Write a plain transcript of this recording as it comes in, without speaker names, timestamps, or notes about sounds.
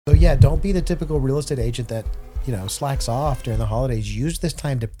So yeah, don't be the typical real estate agent that, slacks off during the holidays. Use this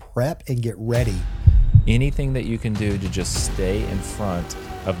time to prep and get ready. Anything that you can do to just stay in front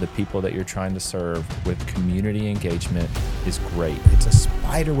of the people that you're trying to serve with community engagement is great. It's a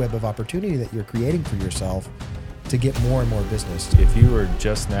spider web of opportunity that you're creating for yourself to get more and more business. If you are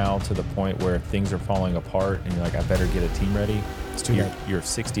just now to the point where things are falling apart and you're like, I better get a team ready, It's too late. You're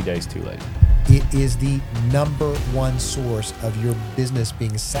 60 days too late. It is the number one source of your business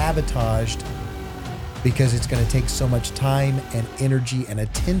being sabotaged because it's going to take so much time and energy and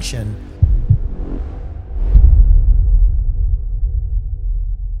attention.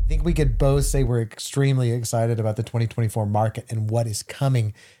 I think we could both say we're extremely excited about the 2024 market and what is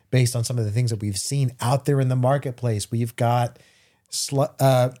coming based on some of the things that we've seen out there in the marketplace. We've got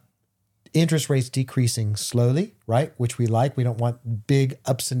interest rates decreasing slowly, right? Which we like. We don't want big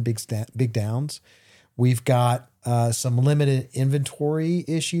ups and big downs. We've got some limited inventory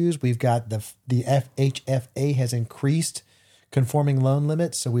issues. We've got the FHFA has increased conforming loan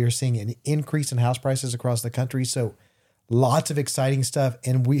limits. So we are seeing an increase in house prices across the country. So lots of exciting stuff.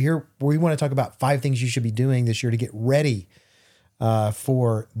 And we want to talk about 5 things you should be doing this year to get ready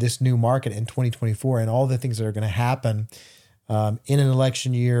for this new market in 2024 and all the things that are going to happen in an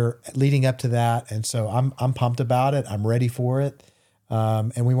election year leading up to that. And so I'm pumped about it. I'm ready for it.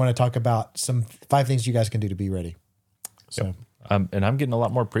 And we want to talk about some 5 things you guys can do to be ready. So, and I'm getting a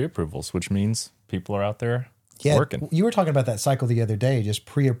lot more pre-approvals, which means people are out there working. You were talking about that cycle the other day, just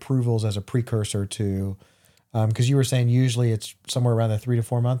pre-approvals as a precursor to, because you were saying usually it's somewhere around the 3 to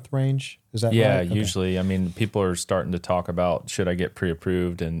 4 month range. Is that right? Yeah, usually. I mean, people are starting to talk about, should I get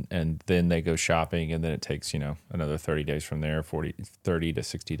pre-approved? And then they go shopping, and then it takes, another 30 days from there, 30 to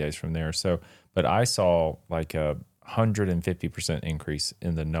 60 days from there. So, but I saw like a 150% increase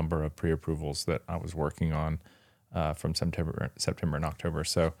in the number of pre-approvals that I was working on from September and October.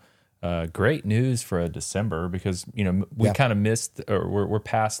 So great news for a December because, we kind of missed, or we're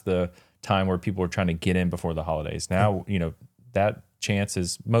past the time where people were trying to get in before the holidays. Now, that chance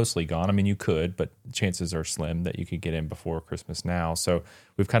is mostly gone. I mean, you could, but chances are slim that you could get in before Christmas now. So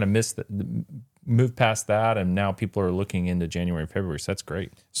we've kind of moved past that, and now people are looking into January and February. So that's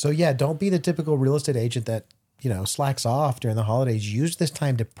great. So yeah, don't be the typical real estate agent that, slacks off during the holidays. Use this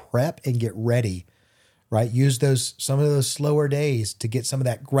time to prep and get ready, right? Use some of those slower days to get some of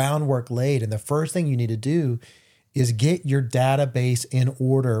that groundwork laid. And the first thing you need to do is get your database in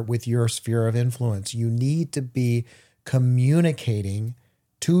order with your sphere of influence. You need to be communicating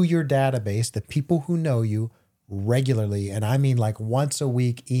to your database, the people who know you regularly. And I mean like once a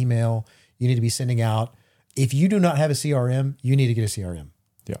week email, you need to be sending out. If you do not have a CRM, you need to get a CRM.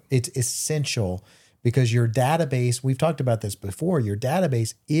 Yeah. It's essential because your database, we've talked about this before, your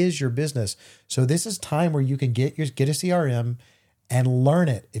database is your business. So this is time where you can get a CRM and learn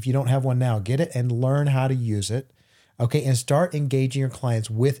it. If you don't have one now, get it and learn how to use it. Okay, and start engaging your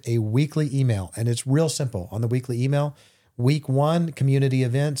clients with a weekly email. And it's real simple. On the weekly email, week 1, community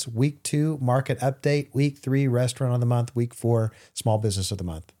events. Week 2, market update. Week 3, restaurant of the month. Week 4, small business of the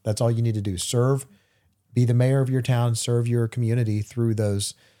month. That's all you need to do. Be the mayor of your town, serve your community through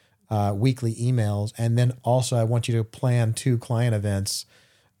those weekly emails. And then also I want you to plan 2 client events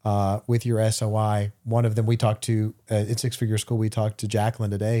with your SOI. One of them we talked to at Six Figure School. We talked to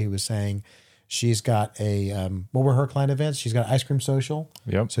Jacqueline today, who was saying, she's got what were her client events? She's got an ice cream social.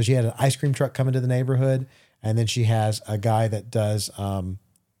 Yep. So she had an ice cream truck coming to the neighborhood. And then she has a guy that does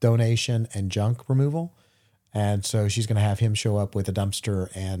donation and junk removal. And so she's going to have him show up with a dumpster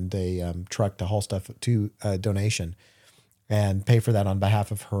and a truck to haul stuff to donation and pay for that on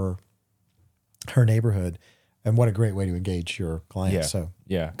behalf of her neighborhood. And what a great way to engage your clients.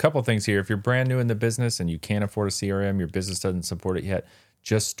 Yeah. A couple of things here. If you're brand new in the business and you can't afford a CRM, your business doesn't support it yet,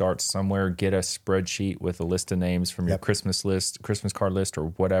 just start somewhere. Get a spreadsheet with a list of names from your Christmas card list, or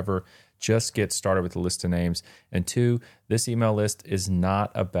whatever. Just get started with a list of names. And 2, this email list is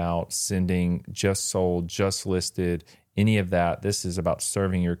not about sending just sold, just listed, any of that. This is about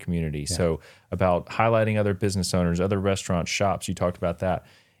serving your community. Yeah. So about highlighting other business owners, other restaurants, shops. You talked about that.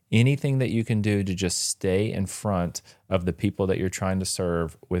 Anything that you can do to just stay in front of the people that you're trying to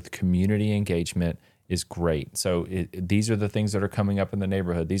serve with community engagement is great. So these are the things that are coming up in the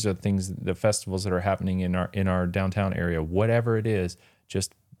neighborhood. These are the festivals that are happening in our downtown area. Whatever it is,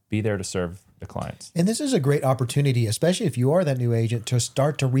 just be there to serve the clients. And this is a great opportunity, especially if you are that new agent, to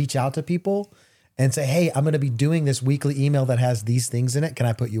start to reach out to people and say, hey, I'm going to be doing this weekly email that has these things in it. Can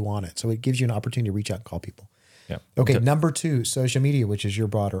I put you on it? So it gives you an opportunity to reach out and call people. Yeah. Okay. Number 2, social media, which is your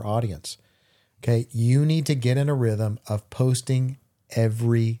broader audience. Okay. You need to get in a rhythm of posting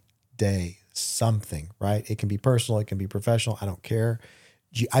every day something, right? It can be personal. It can be professional. I don't care.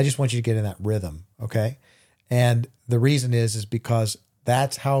 I just want you to get in that rhythm. Okay. And the reason is because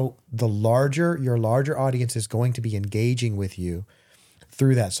that's how your larger audience is going to be engaging with you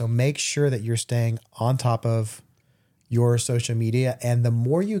through that. So make sure that you're staying on top of your social media. And the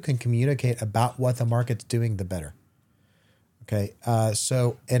more you can communicate about what the market's doing, the better. Okay.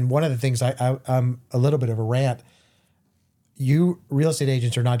 And one of the things I'm a little bit of a rant. You real estate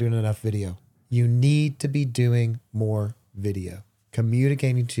agents are not doing enough video. You need to be doing more video,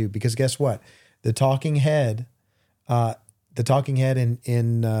 communicating to, because guess what? The talking head in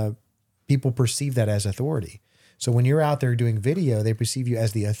people perceive that as authority. So when you're out there doing video, they perceive you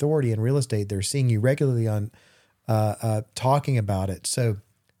as the authority in real estate. They're seeing you regularly on talking about it. So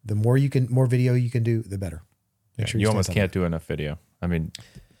the more video you can do, the better. Make sure you almost can't do enough video. I mean,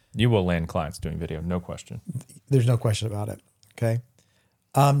 you will land clients doing video, no question. There's no question about it. Okay.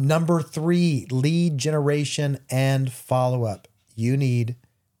 Number 3, lead generation and follow-up. You need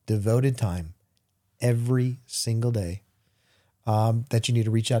devoted time every single day that you need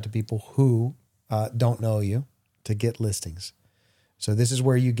to reach out to people who don't know you to get listings. So this is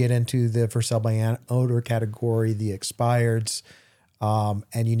where you get into the for sale by owner category, the expireds,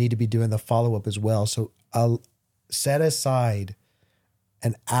 and you need to be doing the follow-up as well. So set aside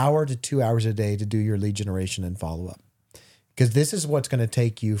an hour to 2 hours a day to do your lead generation and follow-up. Because this is what's going to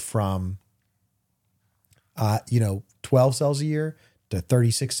take you from, 12 sales a year to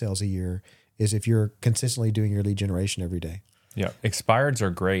 36 sales a year is if you're consistently doing your lead generation every day. Yeah. Expireds are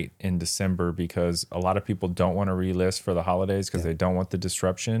great in December because a lot of people don't want to relist for the holidays because they don't want the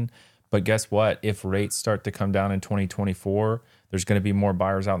disruption. But guess what? If rates start to come down in 2024, there's going to be more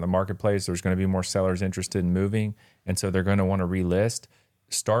buyers out in the marketplace. There's going to be more sellers interested in moving. And so they're going to want to relist.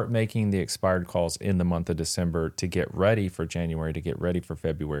 Start making the expired calls in the month of December to get ready for January, to get ready for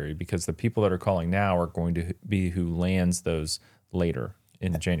February, because the people that are calling now are going to be who lands those later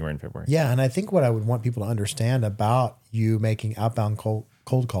in January and February. Yeah. And I think what I would want people to understand about you making outbound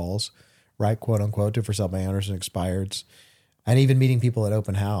cold calls, right, quote unquote, to for sale by owners and expireds, and even meeting people at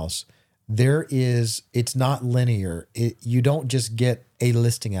open house, it's not linear. You don't just get a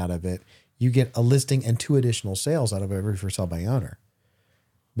listing out of it. You get a listing and 2 additional sales out of every for sale by owner.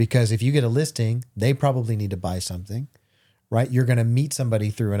 Because if you get a listing, they probably need to buy something, right? You're going to meet somebody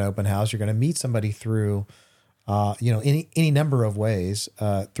through an open house. You're going to meet somebody through, any number of ways,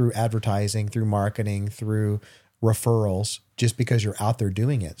 through advertising, through marketing, through referrals, just because you're out there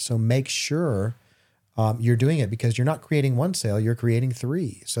doing it. So make sure you're doing it because you're not creating 1 sale, you're creating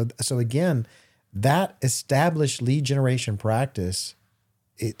 3. So again, that established lead generation practice,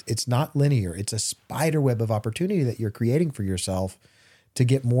 it's not linear. It's a spider web of opportunity that you're creating for yourself to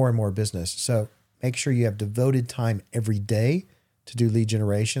get more and more business. So make sure you have devoted time every day to do lead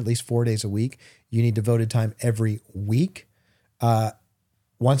generation, at least 4 days a week. You need devoted time every week,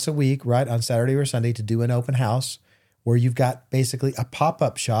 once a week, right, on Saturday or Sunday to do an open house where you've got basically a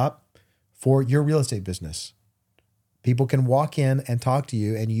pop-up shop for your real estate business. People can walk in and talk to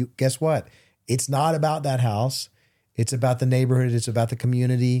you, and you guess what? It's not about that house. It's about the neighborhood. It's about the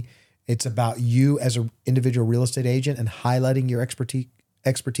community. It's about you as an individual real estate agent and highlighting your expertise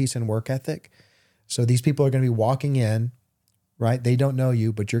and work ethic. So these people are going to be walking in, right? They don't know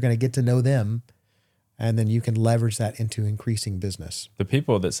you, but you're going to get to know them. And then you can leverage that into increasing business. The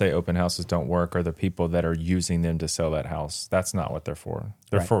people that say open houses don't work are the people that are using them to sell that house. That's not what they're for.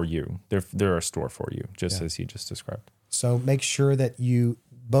 They're for you. They're a store for you, just as he just described. So make sure that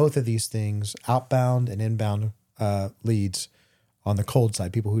both of these things, outbound and inbound leads on the cold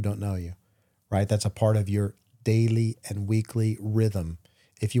side, people who don't know you, right? That's a part of your daily and weekly rhythm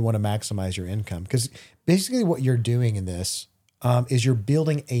if you want to maximize your income. Because basically what you're doing in this is you're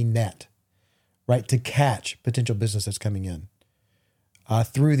building a net, right, to catch potential business that's coming in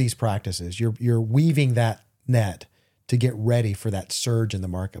through these practices. You're weaving that net to get ready for that surge in the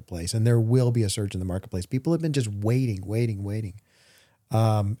marketplace. And there will be a surge in the marketplace. People have been just waiting.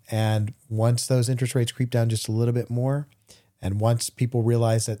 And once those interest rates creep down just a little bit more, and once people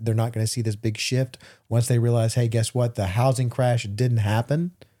realize that they're not going to see this big shift, once they realize, hey, guess what? The housing crash didn't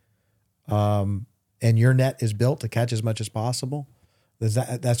happen, and your net is built to catch as much as possible.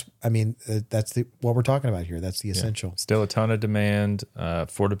 That's what we're talking about here. That's the essential. Still a ton of demand.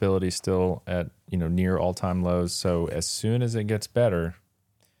 Affordability still at near all-time lows. So as soon as it gets better,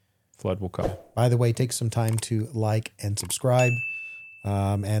 flood will come. By the way, take some time to like and subscribe,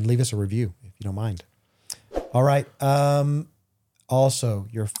 and leave us a review if you don't mind. All right. Also,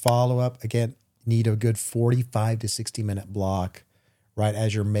 your follow-up, again, need a good 45 to 60-minute block, right,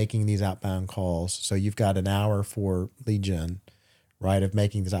 as you're making these outbound calls. So you've got an hour for lead gen, right, of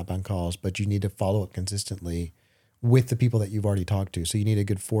making these outbound calls, but you need to follow up consistently with the people that you've already talked to. So you need a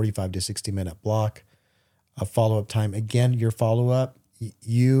good 45 to 60 minute block of follow-up time. Again, your follow-up,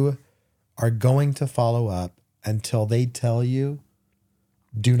 you are going to follow up until they tell you,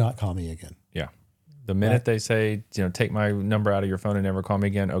 do not call me again. Yeah. The minute they say, take my number out of your phone and never call me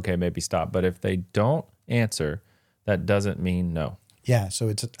again, okay, maybe stop. But if they don't answer, that doesn't mean no. Yeah. So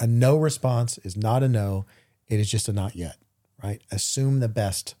it's a no response is not a no. It is just a not yet, right? Assume the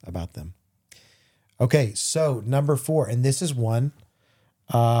best about them. Okay. So number 4, and this is one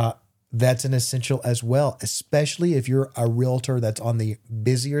that's an essential as well, especially if you're a realtor that's on the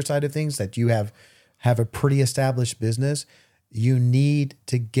busier side of things, that you have a pretty established business. You need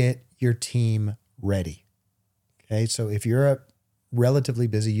to get your team ready. Okay. So if you're relatively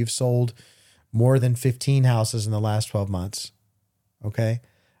busy, you've sold more than 15 houses in the last 12 months. Okay.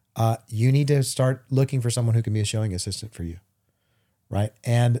 You need to start looking for someone who can be a showing assistant for you. Right.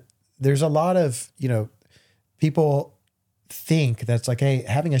 And there's a lot of, people think that's like, hey,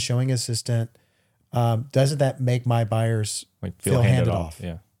 having a showing assistant, doesn't that make my buyers feel handed off?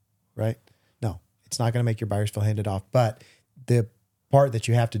 Yeah. Right. No, it's not going to make your buyers feel handed off. But the part that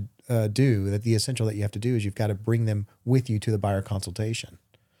you have to the essential that you have to do is you've got to bring them with you to the buyer consultation.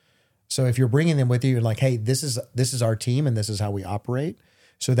 So if you're bringing them with you, you're like, hey, this is our team and this is how we operate.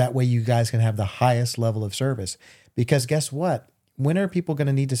 So that way you guys can have the highest level of service. Because guess what? When are people going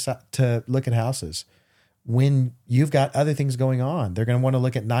to need to look at houses? When you've got other things going on. They're going to want to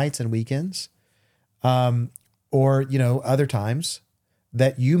look at nights and weekends, or other times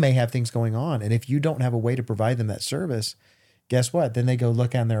that you may have things going on. And if you don't have a way to provide them that service, guess what? Then they go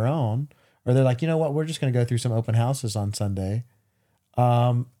look on their own, or they're like, you know what? We're just going to go through some open houses on Sunday.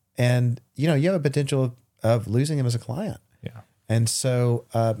 And you have a potential of losing them as a client. Yeah. And so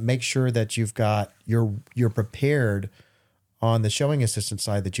make sure that you're prepared on the showing assistant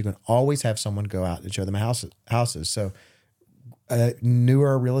side, that you can always have someone go out and show them houses. So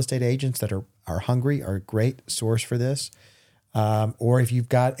newer real estate agents that are hungry are a great source for this. Or if you've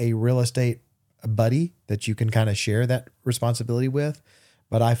got a real estate buddy that you can kind of share that responsibility with.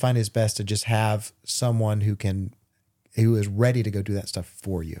 But I find it's best to just have someone who is ready to go do that stuff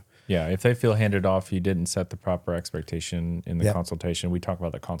for you. Yeah, if they feel handed off, you didn't set the proper expectation in the consultation. We talk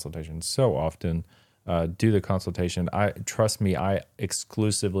about the consultation so often. Do the consultation. Trust me, I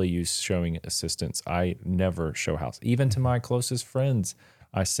exclusively use showing assistants. I never show house. Even to my closest friends,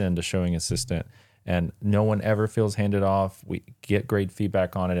 I send a showing assistant, and no one ever feels handed off. We get great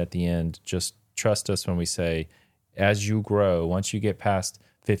feedback on it at the end. Just trust us when we say, as you grow, once you get past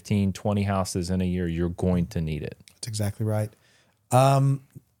 15, 20 houses in a year, you're going to need it. That's exactly right.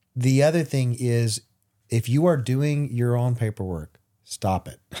 The other thing is, if you are doing your own paperwork, stop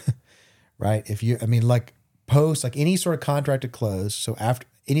it. Right? Post, like any sort of contract to close. So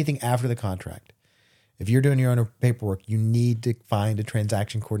anything after the contract, if you're doing your own paperwork, you need to find a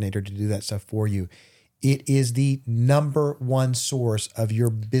transaction coordinator to do that stuff for you. It is the number one source of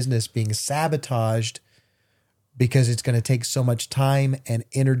your business being sabotaged, because it's going to take so much time and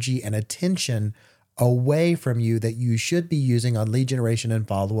energy and attention away from you that you should be using on lead generation and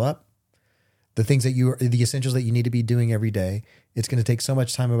follow-up. The things the essentials that you need to be doing every day. It's going to take so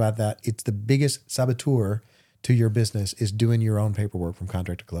much time about that. It's the biggest saboteur to your business, is doing your own paperwork from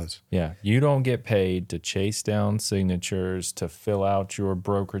contract to close. Yeah. You don't get paid to chase down signatures, to fill out your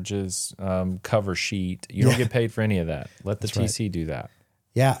brokerage's cover sheet. You don't get paid for any of that. Let the TC do that.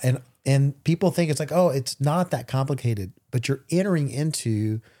 Yeah. And people think it's like, oh, it's not that complicated, but you're entering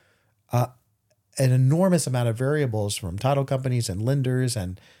into an enormous amount of variables from title companies and lenders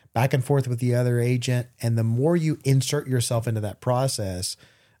and back and forth with the other agent. And the more you insert yourself into that process,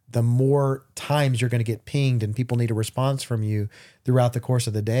 the more times you're going to get pinged and people need a response from you throughout the course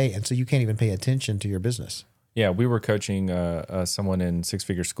of the day. And so you can't even pay attention to your business. Yeah, we were coaching someone in Six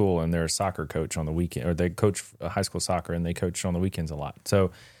Figure School, and they're a soccer coach on the weekend, or they coach high school soccer, and they coach on the weekends a lot.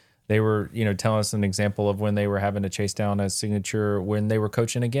 So they were, telling us an example of when they were having to chase down a signature when they were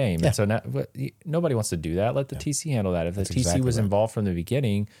coaching a game. Yeah. And so now, nobody wants to do that. Let the TC handle that. If the TC was involved from the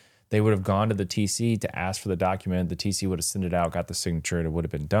beginning, they would have gone to the TC to ask for the document. The TC would have sent it out, got the signature, and it would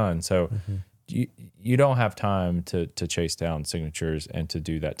have been done. So you don't have time to chase down signatures and to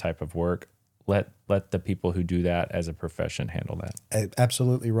do that type of work. Let the people who do that as a profession handle that.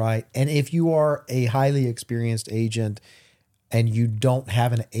 Absolutely right. And if you are a highly experienced agent and you don't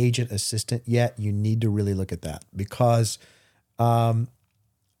have an agent assistant yet, you need to really look at that, because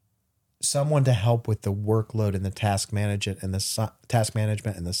someone to help with the workload and the task management and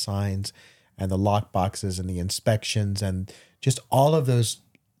the signs and the lock boxes and the inspections and just all of those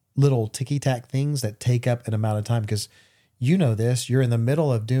little ticky-tack things that take up an amount of time, because you're in the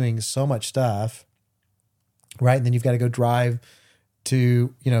middle of doing so much stuff right? And then you've got to go drive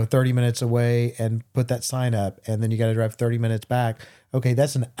to, 30 minutes away and put that sign up. And then you got to drive 30 minutes back. Okay,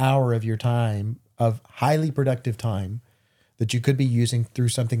 that's an hour of your time, of highly productive time that you could be using through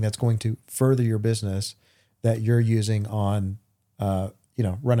something that's going to further your business that you're using on,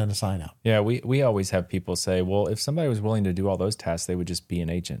 running a sign out. Yeah, we always have people say, well, if somebody was willing to do all those tasks, they would just be an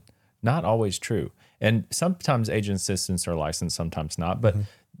agent. Not always true. And sometimes agent assistants are licensed, sometimes not, but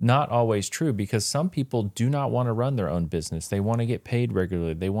not always true, because some people do not want to run their own business. They want to get paid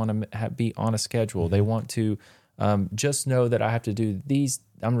regularly. They want to be on a schedule. They want to just know that I have to do these.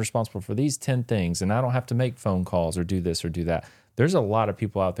 I'm responsible for these 10 things, and I don't have to make phone calls or do this or do that. There's a lot of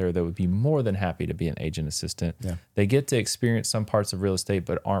people out there that would be more than happy to be an agent assistant. Yeah. They get to experience some parts of real estate,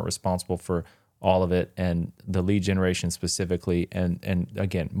 but aren't responsible for all of it, and the lead generation specifically. And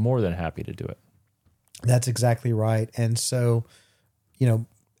again, more than happy to do it. That's exactly right. And so,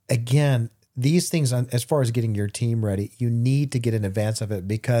 again, these things, as far as getting your team ready, you need to get in advance of it,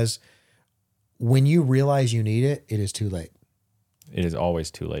 because when you realize you need it, it is too late. It is always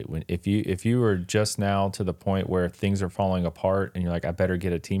too late. If you are just now to the point where things are falling apart and you're like, I better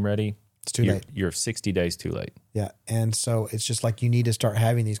get a team ready, it's too late. You're 60 days too late. Yeah. And so it's just like you need to start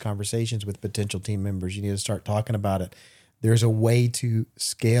having these conversations with potential team members. You need to start talking about it. There's a way to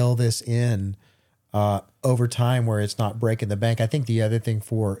scale this in over time where it's not breaking the bank. I think the other thing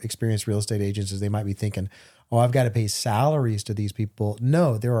for experienced real estate agents is they might be thinking, oh, I've got to pay salaries to these people.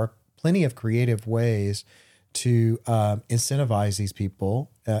 No, there are plenty of creative ways to incentivize these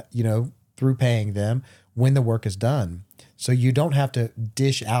people, through paying them when the work is done. So you don't have to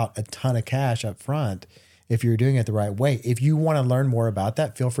dish out a ton of cash up front if you're doing it the right way. If you want to learn more about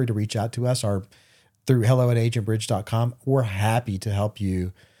that, feel free to reach out to us or through hello@agentbridge.com. We're happy to help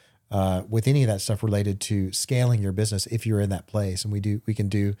you with any of that stuff related to scaling your business if you're in that place. And we can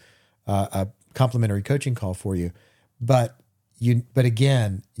do a complimentary coaching call for you. But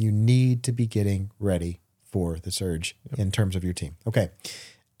again, you need to be getting ready for the surge in terms of your team. Okay.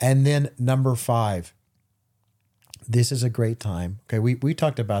 And then number 5, this is a great time. Okay. We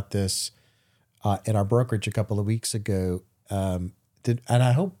talked about this in our brokerage a couple of weeks ago. And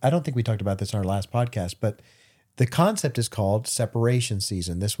I don't think we talked about this in our last podcast, but the concept is called separation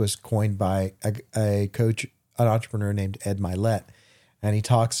season. This was coined by a coach, an entrepreneur named Ed Milet. And he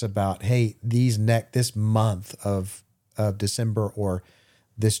talks about, hey, this month of December, or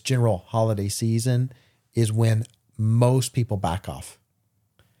this general holiday season, is when most people back off.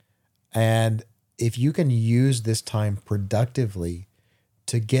 And if you can use this time productively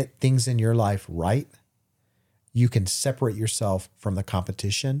to get things in your life right, you can separate yourself from the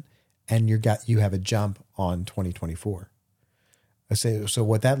competition, and you have a jump on 2024. So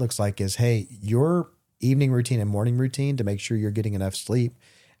what that looks like is, hey, your evening routine and morning routine to make sure you're getting enough sleep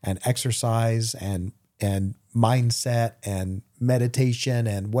and exercise and mindset and meditation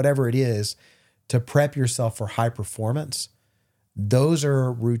and whatever it is to prep yourself for high performance. Those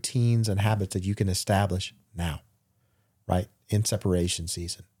are routines and habits that you can establish now, right? In separation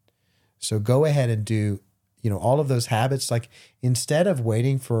season. So go ahead and do, all of those habits. Like, instead of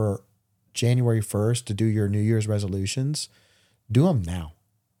waiting for January 1st to do your New Year's resolutions, do them now,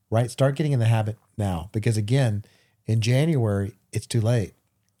 right? Start getting in the habit now, because again, in January, it's too late,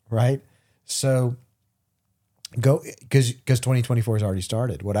 right? So go, because 2024 has already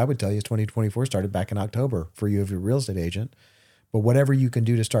started. What I would tell you is 2024 started back in October for you if you're a real estate agent. But whatever you can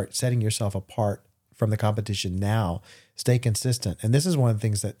do to start setting yourself apart from the competition now, stay consistent. And this is one of the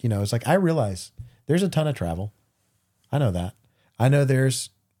things that, it's like, I realize there's a ton of travel. I know that. I know there's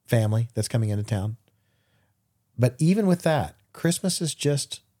family that's coming into town. But even with that, Christmas is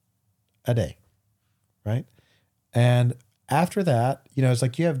just a day, right? And after that, it's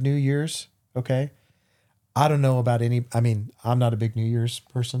like you have New Year's, okay? I don't know about I'm not a big New Year's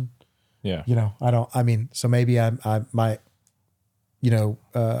person. Yeah. So maybe my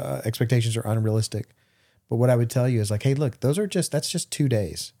expectations are unrealistic. But what I would tell you is like, hey, look, that's just 2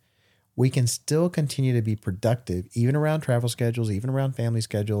 days. We can still continue to be productive, even around travel schedules, even around family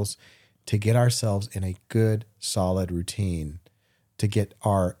schedules, to get ourselves in a good, solid routine, to get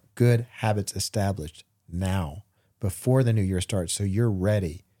our good habits established now before the new year starts. So you're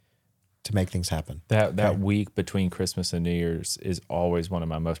ready to make things happen. That week between Christmas and New Year's is always one of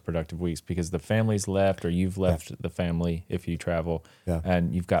my most productive weeks, because the family's left, or you've left the family if you travel,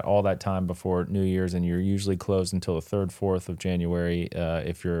 and you've got all that time before New Year's, and you're usually closed until the 3rd, 4th of January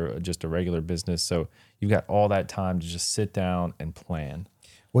if you're just a regular business. So you've got all that time to just sit down and plan.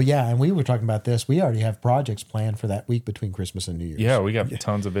 Well, yeah, and we were talking about this. We already have projects planned for that week between Christmas and New Year's. Yeah, we got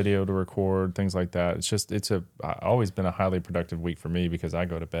tons of video to record, things like that. It's always been a highly productive week for me because I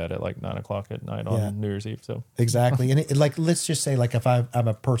go to bed at like 9:00 at night on New Year's Eve. So exactly, and like let's just say like if I'm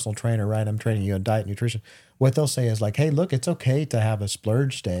a personal trainer, right? I'm training you in diet and nutrition. What they'll say is like, hey, look, it's okay to have a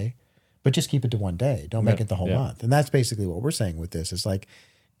splurge day, but just keep it to one day. Don't make it the whole month. And that's basically what we're saying with this. It's like,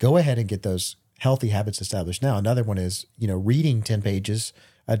 go ahead and get those healthy habits established now. Another one is, reading 10 pages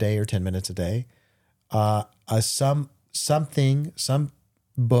a day or 10 minutes a day. Some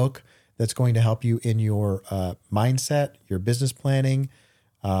book that's going to help you in your mindset, your business planning,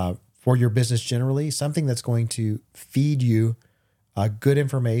 for your business generally, something that's going to feed you good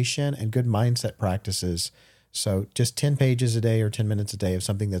information and good mindset practices. So just 10 pages a day or 10 minutes a day of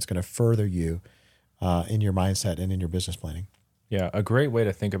something that's going to further you in your mindset and in your business planning. Yeah, a great way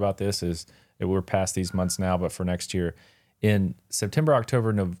to think about this is that we're past these months now, but for next year, in September,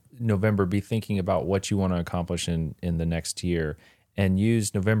 October, November, be thinking about what you want to accomplish in the next year, and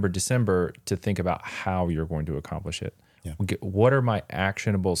use November, December to think about how you're going to accomplish it. Yeah. What are my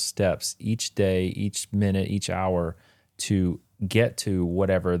actionable steps each day, each minute, each hour to get to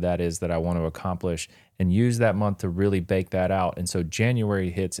whatever that is that I want to accomplish, and use that month to really bake that out. And so January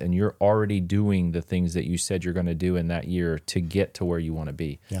hits and you're already doing the things that you said you're going to do in that year to get to where you want to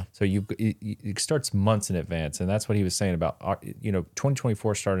be. Yeah. So it starts months in advance. And that's what he was saying about,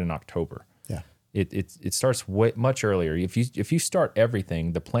 2024 started in October. Yeah. It starts much earlier. If you start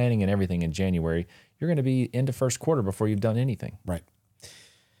everything, the planning and everything in January, you're going to be into first quarter before you've done anything. Right.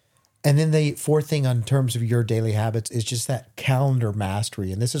 And then the fourth thing on terms of your daily habits is just that calendar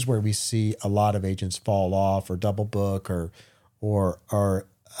mastery. And this is where we see a lot of agents fall off or double book or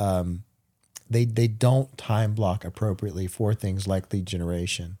they don't time block appropriately for things like lead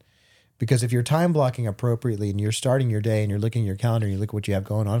generation. Because if you're time blocking appropriately and you're starting your day and you're looking at your calendar and you look at what you have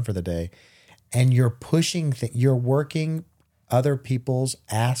going on for the day and you're pushing, you're working other people's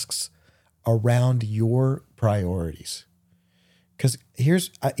asks around your priorities. Because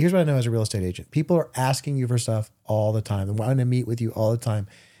here's what I know as a real estate agent. People are asking you for stuff all the time. They want to meet with you all the time.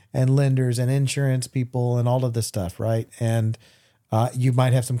 And lenders and insurance people and all of this stuff, right? And you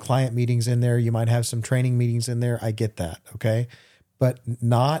might have some client meetings in there. You might have some training meetings in there. I get that, okay? But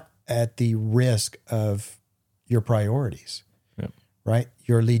not at the risk of your priorities, right?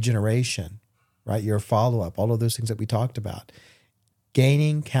 Your lead generation, right? Your follow-up, all of those things that we talked about.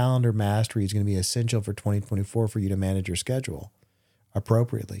 Gaining calendar mastery is going to be essential for 2024 for you to manage your schedule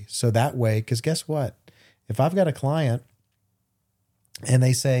appropriately. So that way, because guess what? If I've got a client and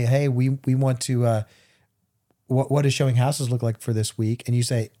they say, hey, we want to, what does showing houses look like for this week? And you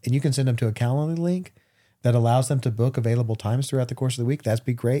say, and you can send them to a calendar link that allows them to book available times throughout the course of the week. That'd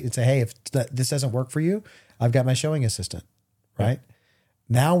be great. And say, hey, if this doesn't work for you, I've got my showing assistant, right?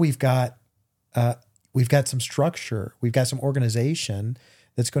 Now we've got some structure. We've got some organization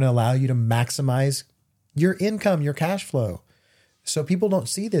that's going to allow you to maximize your income, your cash flow. So people don't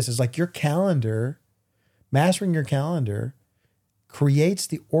see this as like your calendar, mastering your calendar creates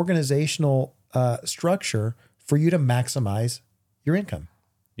the organizational structure for you to maximize your income.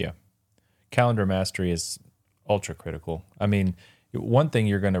 Yeah. Calendar mastery is ultra critical. I mean, one thing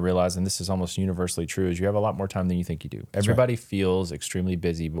you're going to realize, and this is almost universally true, is you have a lot more time than you think you do. Everybody feels extremely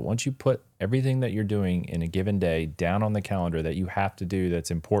busy, but once you put everything that you're doing in a given day down on the calendar that you have to do that's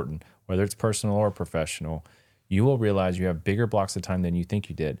important, whether it's personal or professional, you will realize you have bigger blocks of time than you think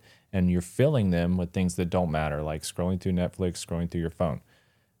you did. And you're filling them with things that don't matter, like scrolling through Netflix, scrolling through your phone.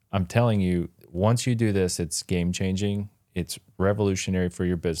 I'm telling you, once you do this, it's game changing. It's revolutionary for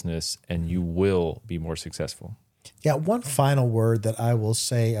your business, and you will be more successful. Yeah. One final word that I will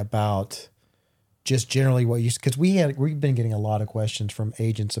say about just generally what you, because we've been getting a lot of questions from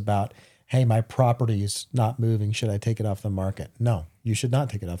agents about, hey, my property is not moving. Should I take it off the market? No, you should not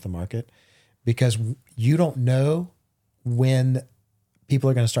take it off the market. Because you don't know when people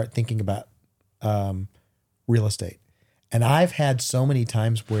are going to start thinking about real estate. And I've had so many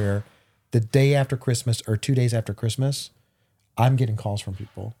times where the day after Christmas or 2 days after Christmas, I'm getting calls from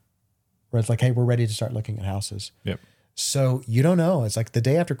people where it's like, hey, we're ready to start looking at houses. Yep. So you don't know. It's like the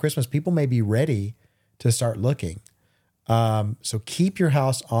day after Christmas, people may be ready to start looking. So keep your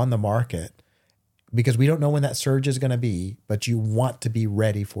house on the market because we don't know when that surge is going to be, but you want to be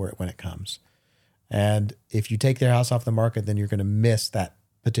ready for it when it comes. And if you take their house off the market, then you're going to miss that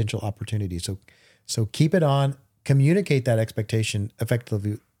potential opportunity. So keep it on, communicate that expectation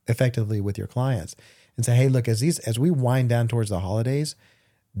effectively with your clients and say, hey, look, as we wind down towards the holidays,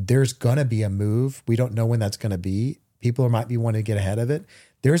 there's going to be a move. We don't know when that's going to be. People might be wanting to get ahead of it.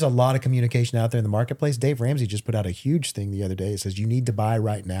 there's a lot of communication out there in the marketplace. Dave Ramsey just put out a huge thing the other day. It says you need to buy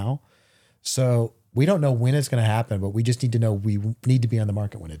right now. So we don't know when it's going to happen, but we just need to know we need to be on the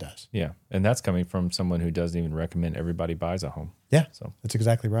market when it does. Yeah. And that's coming from someone who doesn't even recommend everybody buys a home. Yeah. So that's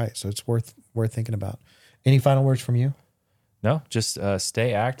exactly right. So it's worth thinking about. Any final words from you? No, just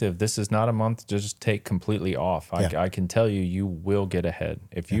stay active. This is not a month to just take completely off. I can tell you, you will get ahead.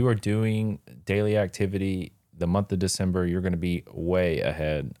 If you are doing daily activity the month of December, you're going to be way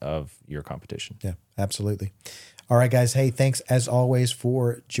ahead of your competition. Yeah, absolutely. All right, guys. Hey, thanks as always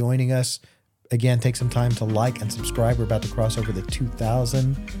for joining us. Again, take some time to like and subscribe. We're about to cross over the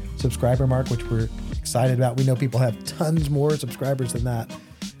 2,000 subscriber mark, which we're excited about. We know people have tons more subscribers than that.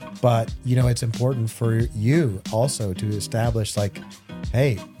 But, it's important for you also to establish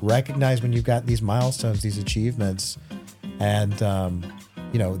hey, recognize when you've got these milestones, these achievements, and,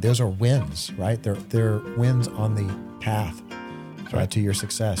 those are wins, right? They're wins on the path to your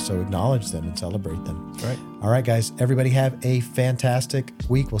success. So acknowledge them and celebrate them. That's right. All right, guys, everybody have a fantastic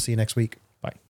week. We'll see you next week.